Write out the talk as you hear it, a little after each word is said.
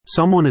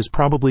Someone is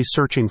probably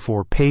searching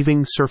for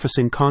paving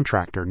surfacing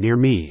contractor near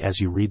me as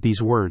you read these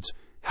words.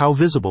 How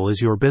visible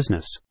is your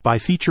business? By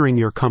featuring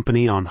your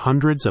company on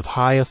hundreds of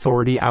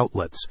high-authority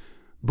outlets,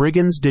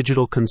 Brigands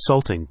Digital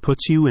Consulting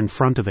puts you in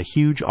front of a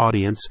huge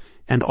audience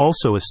and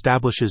also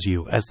establishes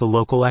you as the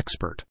local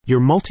expert.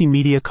 Your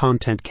multimedia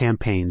content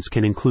campaigns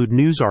can include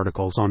news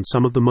articles on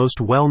some of the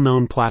most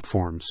well-known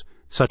platforms,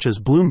 such as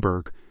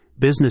Bloomberg,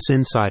 Business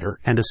Insider,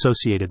 and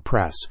Associated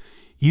Press.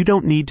 You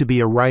don't need to be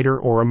a writer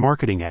or a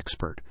marketing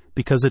expert,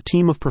 because a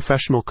team of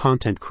professional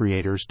content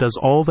creators does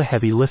all the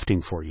heavy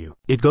lifting for you.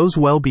 It goes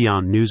well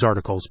beyond news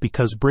articles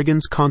because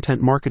Brigands'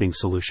 content marketing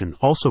solution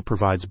also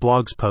provides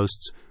blogs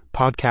posts,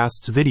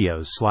 podcasts,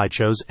 videos,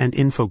 slideshows, and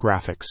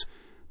infographics.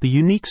 The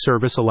unique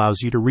service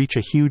allows you to reach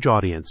a huge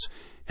audience,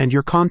 and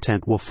your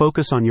content will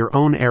focus on your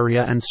own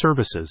area and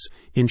services,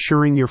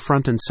 ensuring you're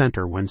front and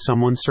center when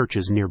someone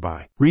searches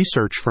nearby.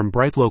 Research from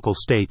Bright Local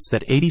states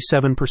that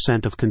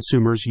 87% of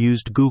consumers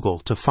used Google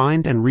to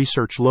find and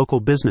research local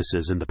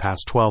businesses in the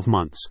past 12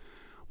 months,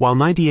 while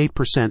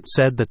 98%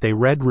 said that they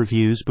read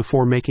reviews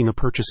before making a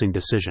purchasing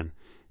decision.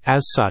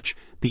 As such,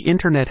 the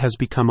internet has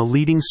become a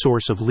leading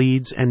source of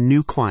leads and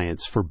new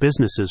clients for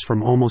businesses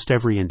from almost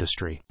every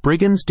industry.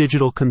 Brigands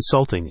Digital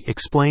Consulting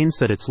explains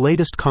that its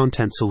latest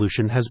content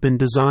solution has been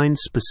designed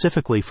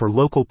specifically for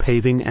local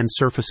paving and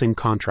surfacing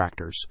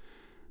contractors.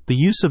 The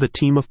use of a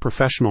team of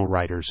professional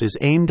writers is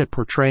aimed at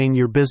portraying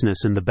your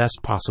business in the best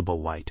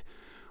possible light,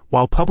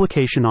 while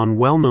publication on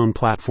well-known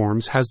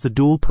platforms has the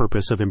dual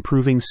purpose of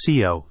improving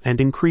SEO and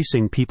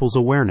increasing people's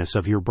awareness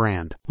of your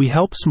brand. We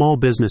help small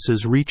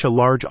businesses reach a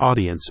large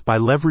audience by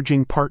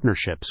leveraging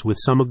partnerships with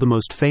some of the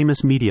most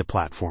famous media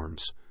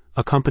platforms,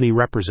 a company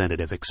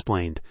representative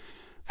explained.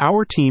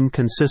 Our team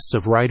consists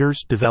of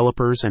writers,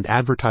 developers, and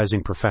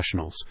advertising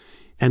professionals,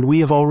 and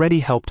we have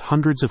already helped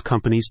hundreds of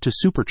companies to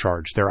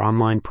supercharge their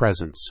online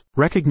presence.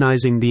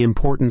 Recognizing the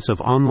importance of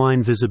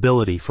online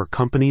visibility for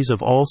companies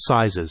of all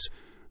sizes,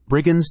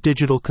 Brigands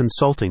Digital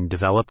Consulting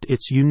developed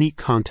its unique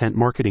content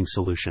marketing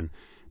solution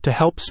to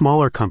help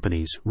smaller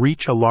companies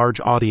reach a large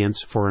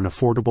audience for an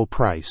affordable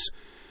price.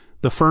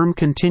 The firm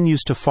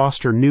continues to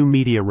foster new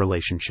media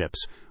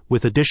relationships,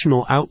 with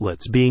additional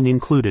outlets being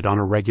included on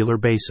a regular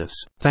basis.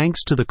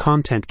 Thanks to the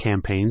content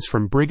campaigns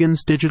from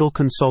Brigands Digital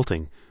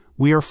Consulting,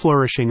 we are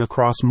flourishing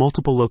across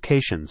multiple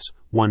locations,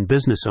 one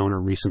business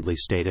owner recently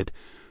stated.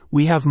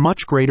 We have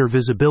much greater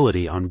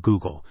visibility on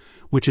Google,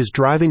 which is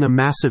driving a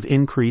massive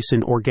increase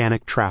in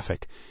organic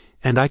traffic,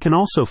 and I can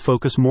also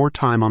focus more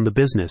time on the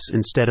business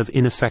instead of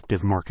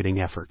ineffective marketing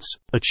efforts.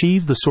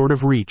 Achieve the sort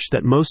of reach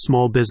that most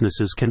small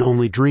businesses can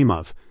only dream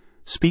of.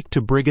 Speak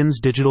to Brigands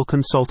Digital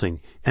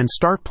Consulting and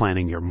start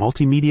planning your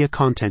multimedia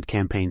content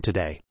campaign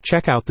today.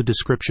 Check out the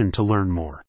description to learn more.